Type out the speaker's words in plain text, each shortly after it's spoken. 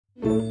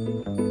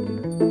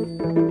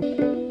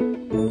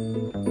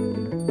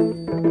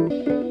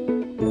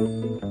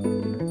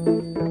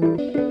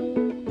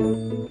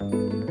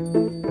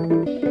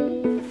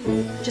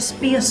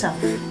yourself.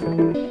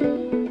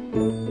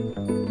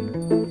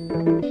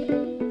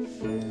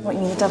 What,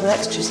 you need a double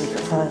extra secret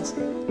files?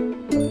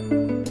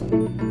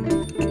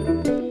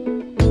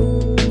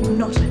 I'm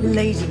not a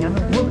lady, I'm a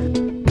woman.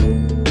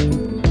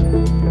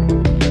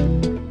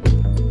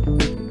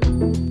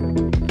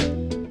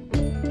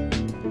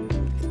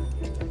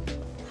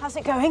 How's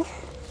it going?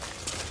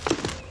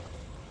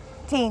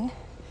 Dean,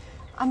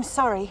 I'm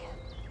sorry.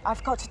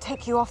 I've got to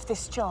take you off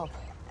this job.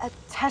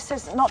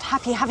 Tessa's not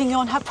happy having you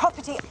on her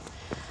property.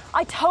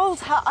 I told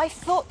her I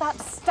thought that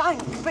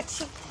stank, but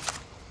she...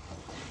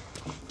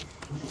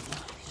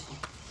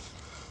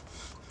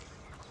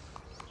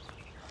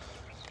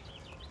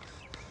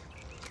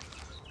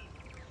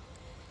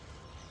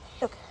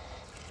 Look,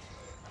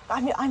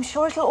 I'm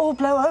sure it'll all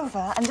blow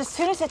over, and as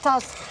soon as it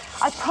does,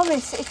 I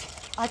promise,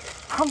 I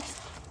promise...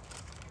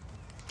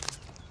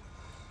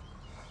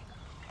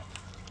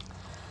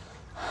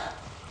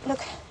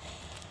 Look,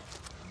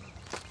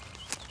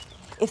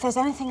 if there's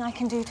anything I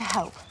can do to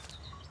help,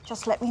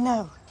 just let me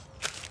know.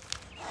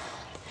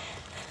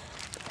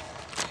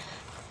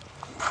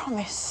 I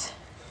promise.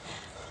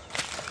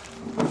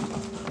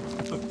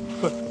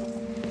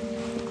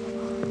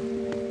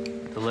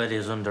 The lady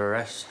is under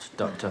arrest,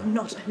 Doctor. I'm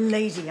not a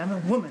lady, I'm a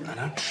woman. I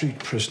don't treat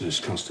prisoners,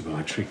 Constable.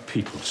 I treat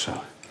people,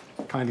 so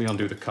kindly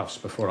undo the cuffs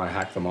before I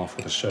hack them off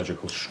with a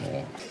surgical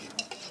saw.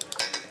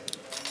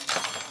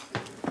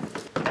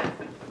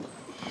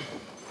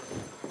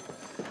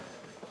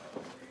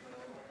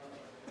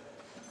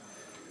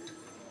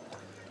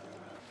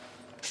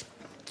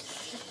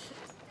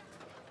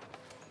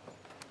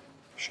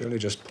 Surely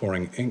just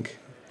pouring ink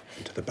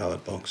into the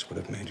ballot box would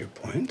have made your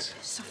point.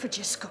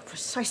 Suffragists got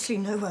precisely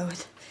nowhere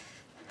with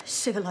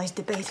civilized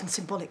debate and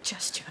symbolic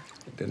gesture.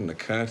 It didn't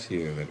occur to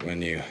you that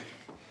when you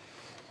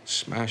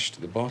smashed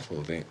the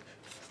bottle, the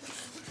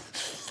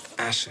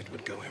acid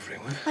would go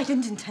everywhere? I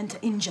didn't intend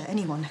to injure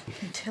anyone.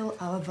 Until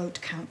our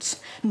vote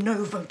counts,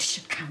 no vote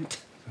should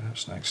count.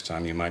 Perhaps next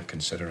time you might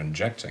consider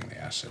injecting the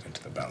acid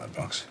into the ballot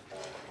box.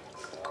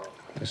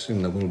 I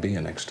assume there will be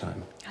a next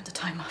time. And a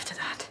time after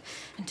that,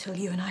 until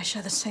you and I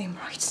share the same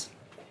rights.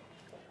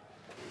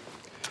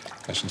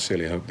 I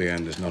sincerely hope the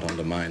end is not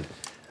undermined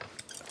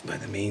by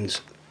the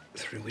means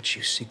through which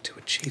you seek to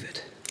achieve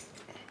it.